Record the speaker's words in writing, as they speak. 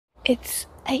It's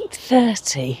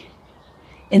 8:30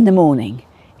 in the morning.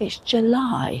 It's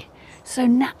July, so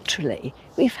naturally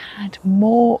we've had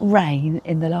more rain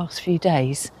in the last few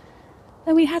days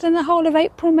than we had in the whole of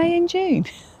April, May and June.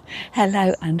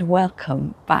 Hello and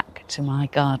welcome back to my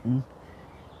garden.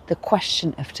 The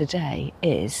question of today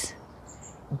is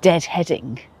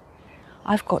deadheading.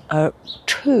 I've got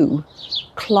two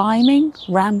climbing,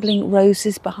 rambling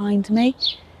roses behind me,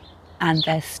 and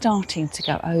they're starting to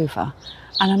go over.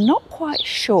 And I'm not quite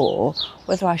sure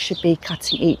whether I should be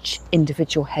cutting each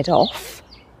individual head off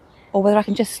or whether I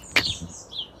can just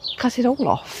cut it all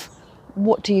off.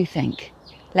 What do you think?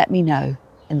 Let me know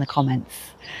in the comments.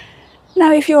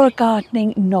 Now, if you're a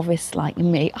gardening novice like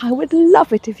me, I would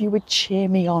love it if you would cheer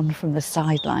me on from the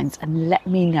sidelines and let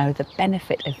me know the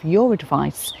benefit of your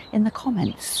advice in the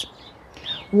comments.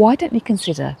 Why don't you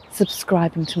consider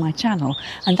subscribing to my channel?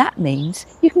 And that means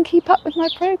you can keep up with my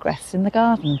progress in the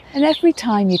garden. And every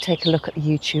time you take a look at the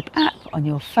YouTube app on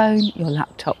your phone, your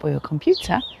laptop or your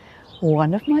computer,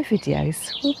 one of my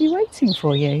videos will be waiting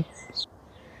for you.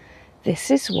 This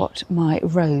is what my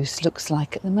rose looks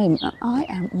like at the moment, and I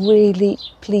am really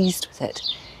pleased with it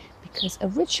because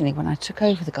originally when I took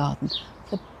over the garden,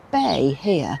 the bay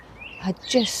here had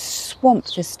just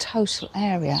swamped this total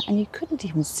area and you couldn't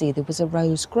even see there was a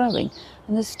rose growing.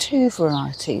 And there's two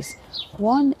varieties.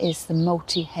 One is the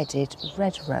multi-headed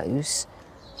red rose,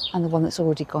 and the one that's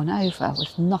already gone over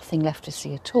with nothing left to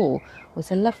see at all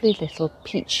was a lovely little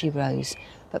peachy rose.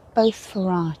 But both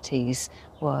varieties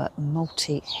were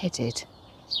multi-headed.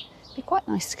 It'd be quite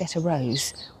nice to get a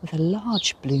rose with a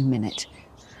large bloom in it.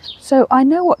 So I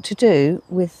know what to do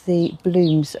with the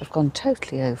blooms that have gone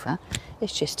totally over.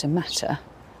 It's just a matter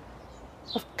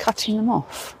of cutting them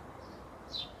off.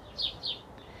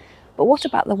 But what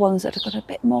about the ones that have got a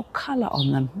bit more colour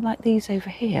on them, like these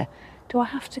over here? Do I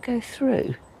have to go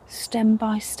through stem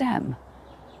by stem,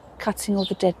 cutting all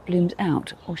the dead blooms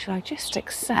out? Or should I just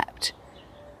accept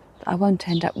that I won't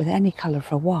end up with any colour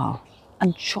for a while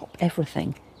and chop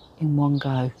everything in one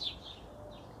go?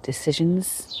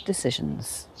 Decisions,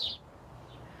 decisions.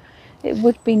 It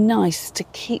would be nice to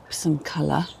keep some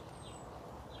colour.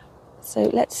 So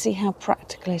let's see how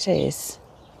practical it is.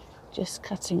 Just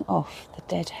cutting off the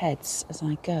dead heads as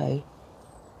I go.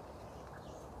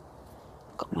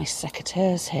 I've got my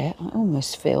secateurs here. I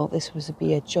almost feel this would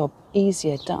be a job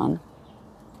easier done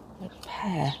with a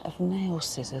pair of nail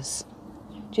scissors.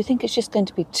 Do you think it's just going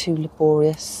to be too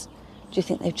laborious? Do you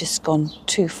think they've just gone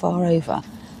too far over?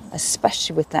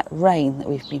 Especially with that rain that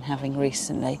we've been having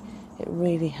recently. It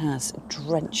really has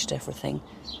drenched everything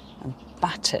and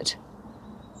battered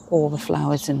all the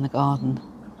flowers in the garden.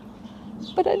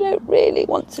 But I don't really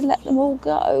want to let them all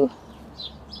go.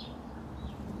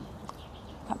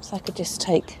 Perhaps I could just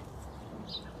take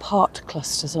part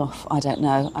clusters off. I don't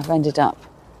know. I've ended up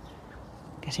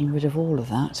getting rid of all of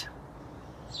that.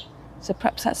 So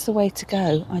perhaps that's the way to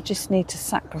go. I just need to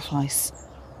sacrifice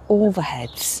all the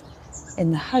heads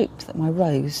in the hope that my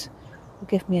rose will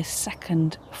give me a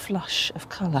second flush of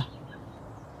colour.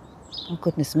 Oh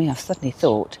goodness me, I've suddenly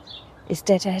thought, is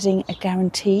deadheading a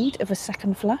guaranteed of a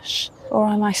second flush? Or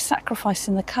am I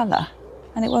sacrificing the colour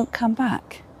and it won't come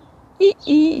back?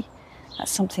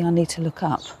 That's something I need to look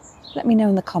up. Let me know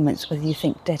in the comments whether you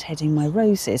think deadheading my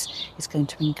roses is going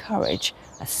to encourage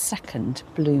a second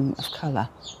bloom of colour.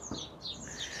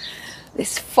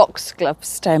 This foxglove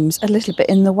stem's a little bit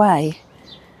in the way,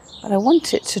 but I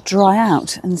want it to dry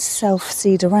out and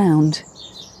self-seed around.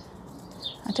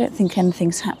 I don't think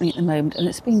anything's happening at the moment, and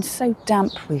it's been so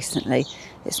damp recently,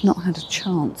 it's not had a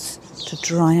chance to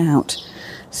dry out.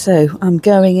 So I'm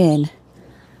going in.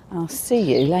 I'll see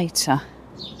you later.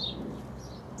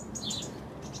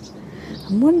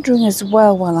 I'm wondering as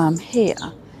well while I'm here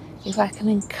if I can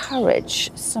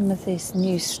encourage some of these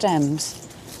new stems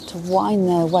to wind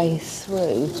their way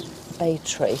through the bay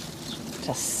tree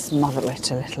to smother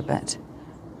it a little bit.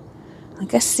 I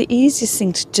guess the easiest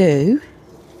thing to do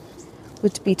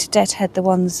would be to deadhead the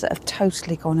ones that have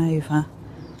totally gone over.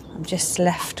 I'm just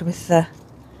left with the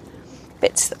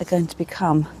bits that are going to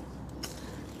become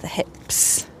the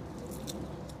hips.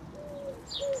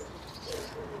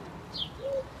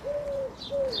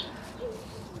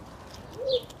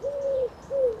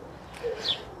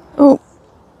 Oh,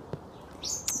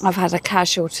 I've had a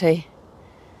casualty.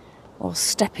 While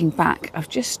stepping back, I've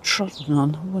just trodden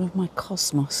on one of my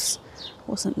cosmos.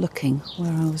 Wasn't looking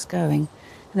where I was going.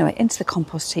 Anyway, into the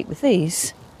compost heap with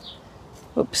these.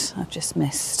 Oops, I've just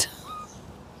missed.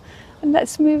 And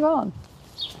let's move on.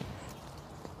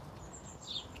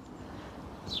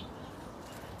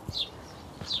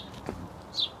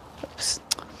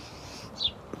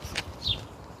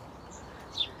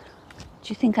 Do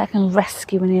you think I can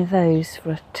rescue any of those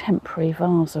for a temporary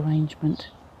vase arrangement?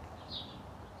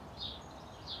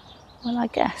 Well, I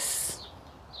guess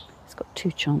it's got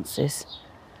two chances.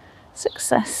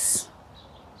 Success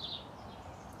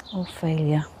or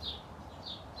failure.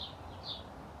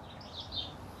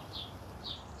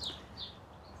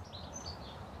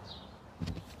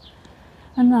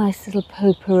 A nice little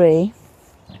potpourri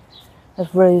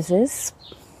of roses.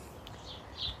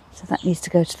 So that needs to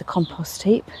go to the compost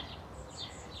heap.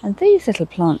 And these little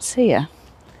plants here,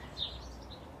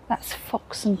 that's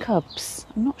fox and cubs.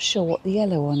 I'm not sure what the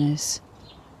yellow one is.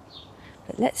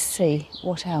 But let's see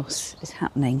what else is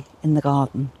happening in the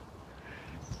garden.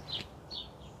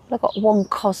 I've got one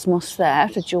cosmos there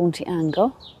at a jaunty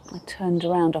angle. I turned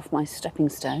around off my stepping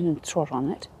stone and trod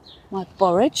on it. My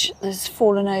borage has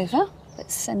fallen over.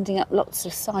 It's sending up lots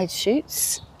of side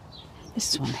shoots.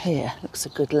 This one here looks a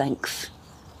good length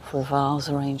for a vase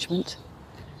arrangement.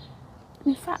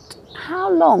 In fact,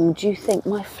 how long do you think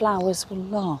my flowers will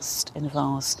last in a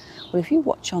vase? Well, if you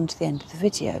watch on to the end of the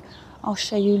video, I'll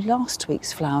show you last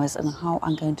week's flowers and how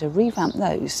I'm going to revamp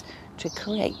those to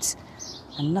create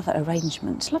another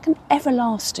arrangement, like an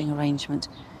everlasting arrangement,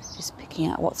 just picking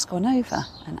out what's gone over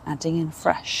and adding in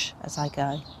fresh as I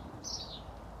go.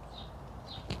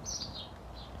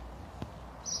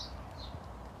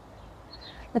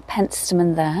 The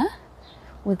penstemon there,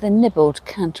 with the nibbled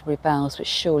Canterbury bells, which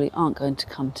surely aren't going to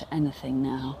come to anything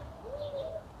now.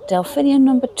 Delphinium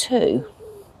number 2.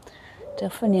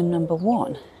 Delphinium number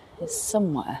 1 is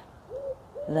somewhere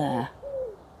there.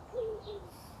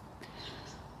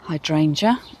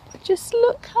 Hydrangea. Just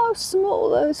look how small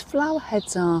those flower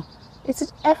heads are. Is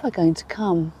it ever going to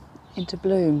come into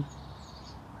bloom?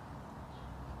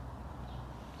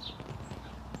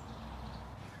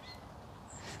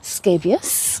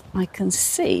 Scabious, I can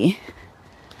see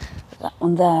that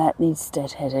one there needs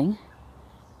deadheading,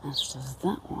 as does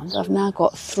that one. I've now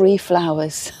got 3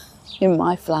 flowers in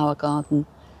my flower garden,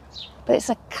 but it's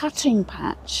a cutting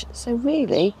patch, so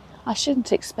really I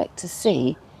shouldn't expect to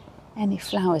see any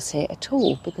flowers here at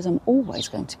all, because I'm always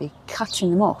going to be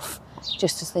cutting them off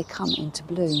just as they come into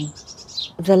bloom.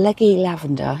 The leggy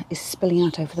lavender is spilling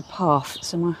out over the path,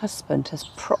 so my husband has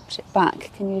propped it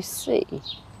back. Can you see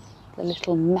the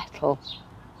little metal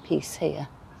piece here,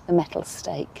 the metal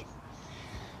stake?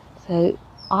 So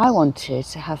I wanted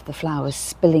to have the flowers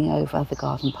spilling over the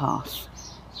garden path,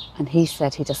 and he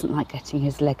said he doesn't like getting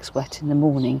his legs wet in the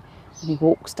morning when he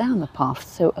walks down the path,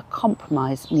 so a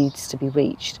compromise needs to be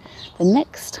reached. The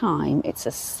next time it's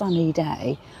a sunny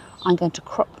day, I'm going to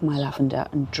crop my lavender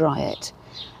and dry it,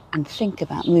 and think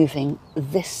about moving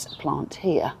this plant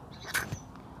here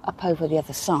up over the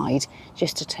other side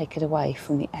just to take it away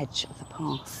from the edge of the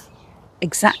path.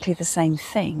 Exactly the same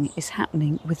thing is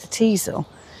happening with the teasel.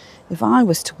 If I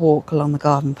was to walk along the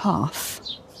garden path,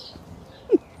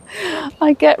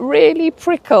 I get really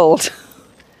prickled,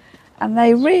 and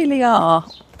they really are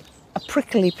a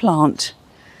prickly plant.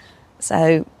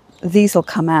 So these will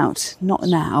come out, not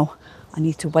now. I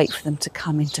need to wait for them to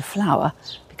come into flower,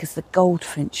 because the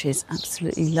goldfinches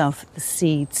absolutely love the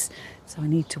seeds. So I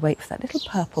need to wait for that little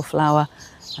purple flower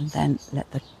and then let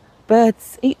the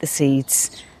birds eat the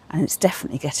seeds, and it's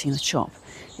definitely getting the chop.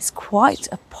 It's quite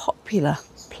a popular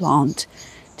plant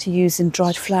to use in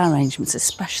dried flower arrangements,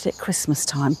 especially at Christmas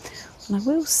time. And I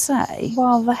will say,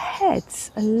 while the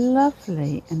heads are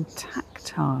lovely and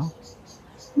tactile,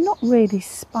 not really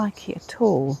spiky at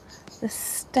all, the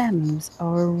stems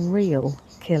are a real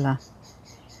killer.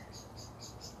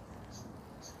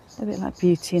 A bit like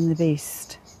Beauty and the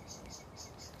Beast.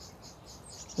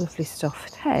 Lovely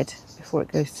soft head before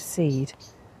it goes to seed.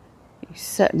 You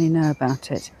certainly know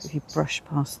about it if you brush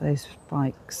past those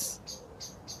spikes.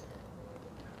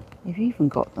 You've even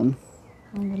got them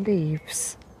on the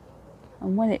leaves.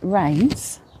 And when it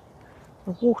rains,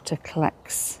 the water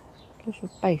collects a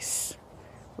little base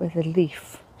where the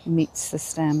leaf meets the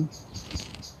stem.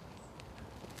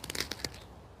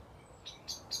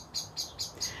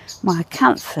 My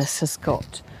acanthus has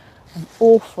got an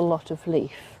awful lot of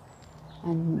leaf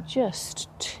and just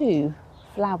 2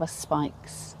 flower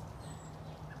spikes.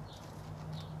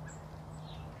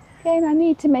 Again, I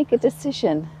need to make a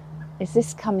decision. Is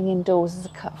this coming indoors as a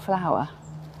cut flower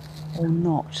or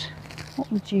not?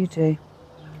 What would you do?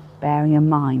 Bearing in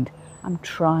mind, I'm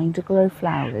trying to grow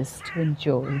flowers to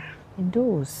enjoy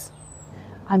indoors.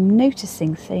 I'm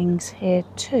noticing things here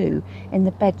too, in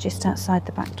the bed just outside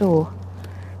the back door.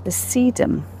 The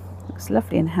sedum looks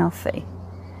lovely and healthy.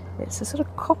 It's a sort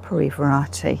of coppery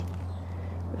variety.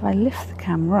 If I lift the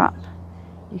camera up,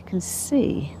 you can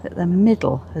see that the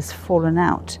middle has fallen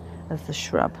out of the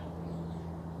shrub.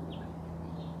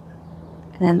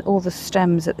 And then all the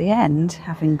stems at the end,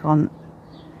 have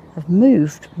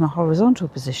moved from a horizontal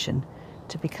position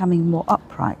to becoming more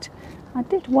upright. I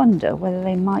did wonder whether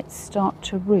they might start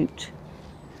to root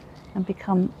and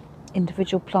become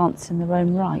individual plants in their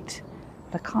own right,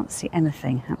 but I can't see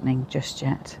anything happening just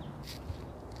yet.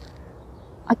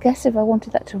 I guess if I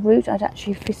wanted that to root, I'd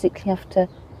actually physically have to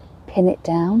pin it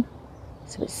down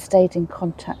so it stayed in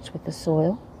contact with the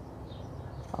soil.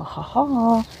 Oh, ha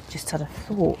ha, just had a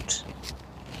thought.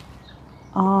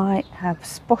 I have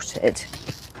spotted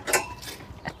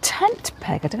a tent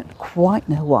peg. I don't quite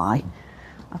know why.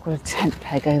 I've got a tent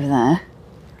peg over there,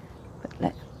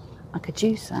 but I could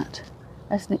use that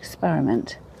as an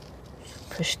experiment.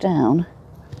 Push down,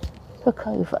 hook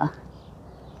over,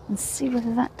 and see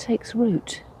whether that takes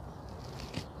root.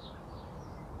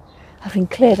 Having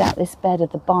cleared out this bed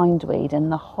of the bindweed and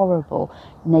the horrible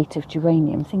native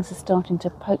geranium, things are starting to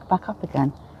poke back up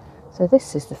again. So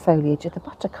this is the foliage of the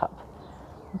buttercup.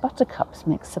 Buttercups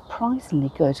make surprisingly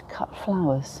good cut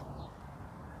flowers.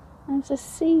 And there's a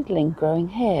seedling growing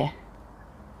here.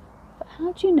 But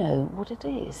how do you know what it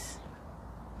is?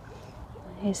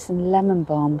 Here's some lemon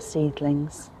balm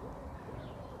seedlings.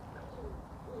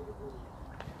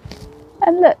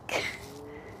 And look,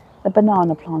 the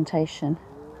banana plantation.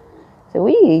 So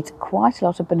we eat quite a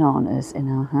lot of bananas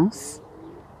in our house,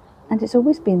 and it's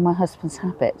always been my husband's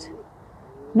habit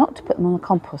not to put them on a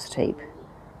compost heap,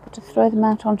 but to throw them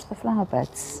out onto the flower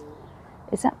beds.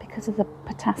 Is that because of the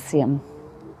potassium?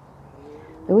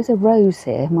 There is a rose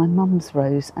here, my mum's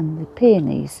rose, and the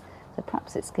peonies, so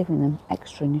perhaps it's giving them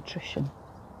extra nutrition.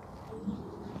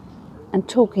 And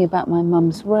talking about my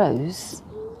mum's rose,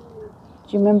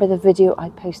 do you remember the video I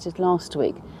posted last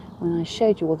week when I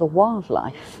showed you all the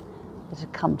wildlife that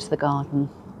had come to the garden?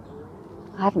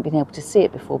 I hadn't been able to see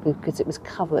it before because it was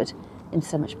covered in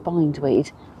so much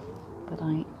bindweed, but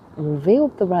I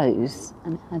revealed the rose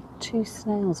and it had 2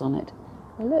 snails on it.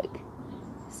 Oh, look,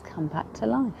 it's come back to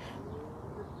life.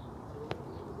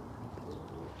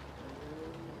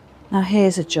 Now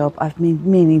here's a job I've been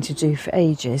meaning to do for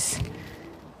ages.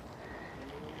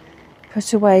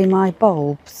 Put away my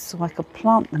bulbs so I could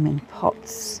plant them in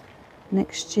pots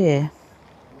next year.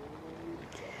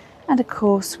 And of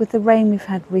course, with the rain we've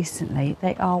had recently,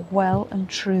 they are well and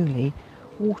truly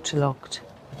waterlogged.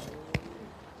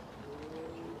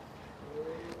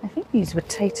 I think these were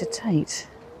tate.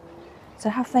 So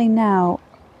have they now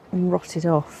rotted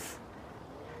off?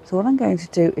 So what I'm going to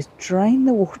do is drain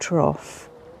the water off,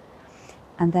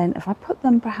 and then if I put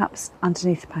them perhaps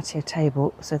underneath the patio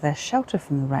table so they're sheltered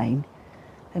from the rain,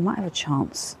 they might have a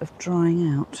chance of drying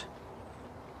out.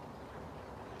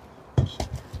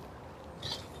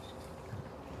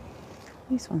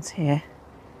 These ones here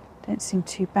don't seem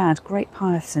too bad. Great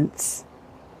hyacinths.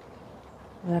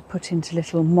 They're put into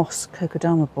little moss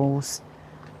kokodama balls.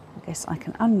 I guess I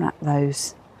can unwrap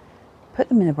those, put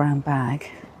them in a brown bag.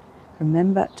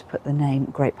 Remember to put the name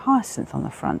grape hyacinth on the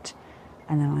front,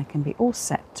 and then I can be all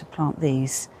set to plant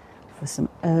these for some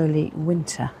early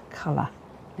winter colour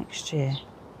next year.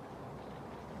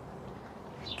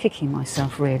 Kicking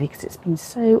myself really because it's been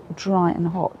so dry and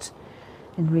hot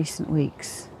in recent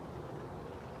weeks.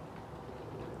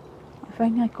 If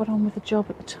only I got on with the job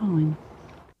at the time.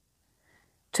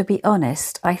 To be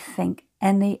honest, I think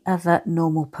any other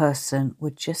normal person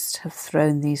would just have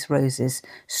thrown these roses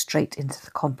straight into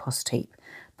the compost heap.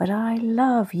 But I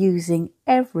love using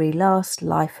every last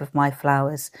life of my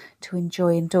flowers to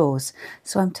enjoy indoors.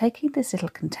 So I'm taking this little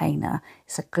container.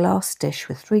 It's a glass dish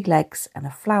with 3 legs and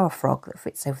a flower frog that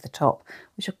fits over the top,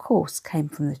 which of course came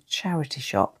from the charity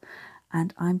shop.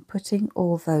 And I'm putting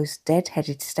all those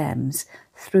dead-headed stems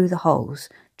through the holes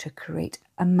to create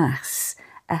a mass,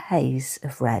 a haze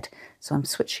of red. So I'm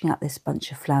switching out this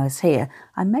bunch of flowers here.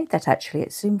 I made that actually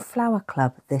at Zoom Flower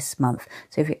Club this month.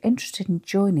 So if you're interested in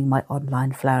joining my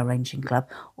online flower arranging club,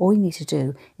 all you need to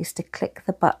do is to click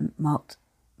the button marked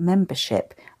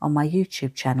membership on my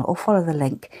YouTube channel or follow the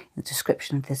link in the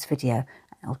description of this video.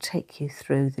 It'll take you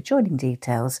through the joining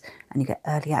details and you get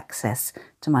early access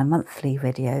to my monthly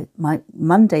video, my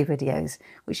Monday videos,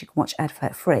 which you can watch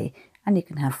advert free, and you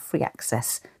can have free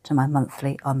access to my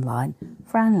monthly online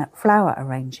flower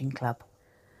arranging club.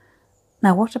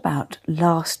 Now, what about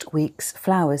last week's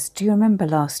flowers? Do you remember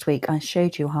last week I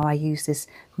showed you how I used this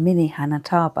mini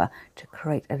Hanataba to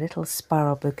create a little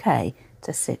spiral bouquet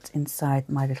to sit inside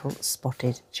my little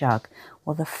spotted jug?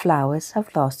 Well, the flowers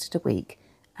have lasted a week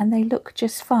and they look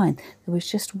just fine. There was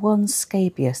just one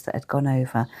scabious that had gone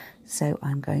over. So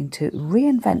I'm going to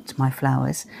reinvent my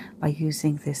flowers by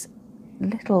using this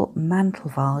little mantle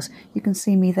vase. You can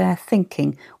see me there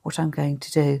thinking what I'm going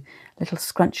to do. Little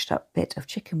scrunched up bit of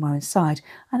chicken wire inside,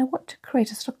 and I want to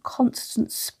create a sort of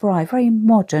constant spry, very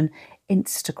modern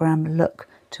Instagram look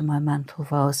to my mantle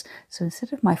vase. So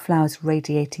instead of my flowers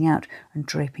radiating out and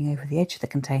draping over the edge of the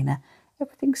container,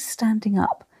 everything's standing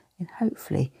up in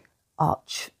hopefully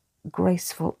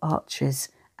graceful arches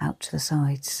out to the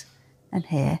sides. And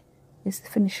here is the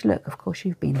finished look. Of course,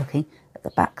 you've been looking at the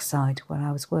back side where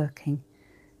I was working.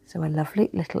 So a lovely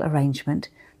little arrangement,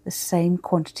 the same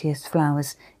quantity as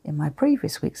flowers in my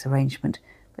previous week's arrangement,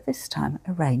 but this time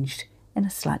arranged in a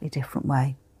slightly different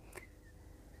way.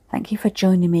 Thank you for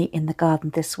joining me in the garden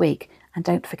this week, and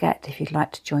don't forget, if you'd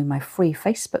like to join my free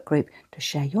Facebook group to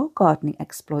share your gardening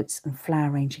exploits and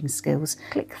flower arranging skills,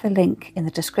 click the link in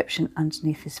the description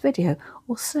underneath this video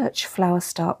or search Flower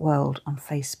Start World on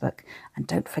Facebook. And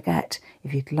don't forget,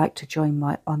 if you'd like to join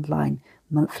my online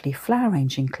monthly flower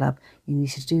arranging club, you need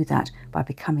to do that by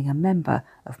becoming a member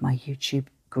of my YouTube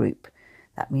group.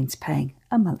 That means paying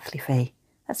a monthly fee.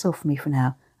 That's all for me for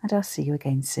now, and I'll see you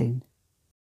again soon.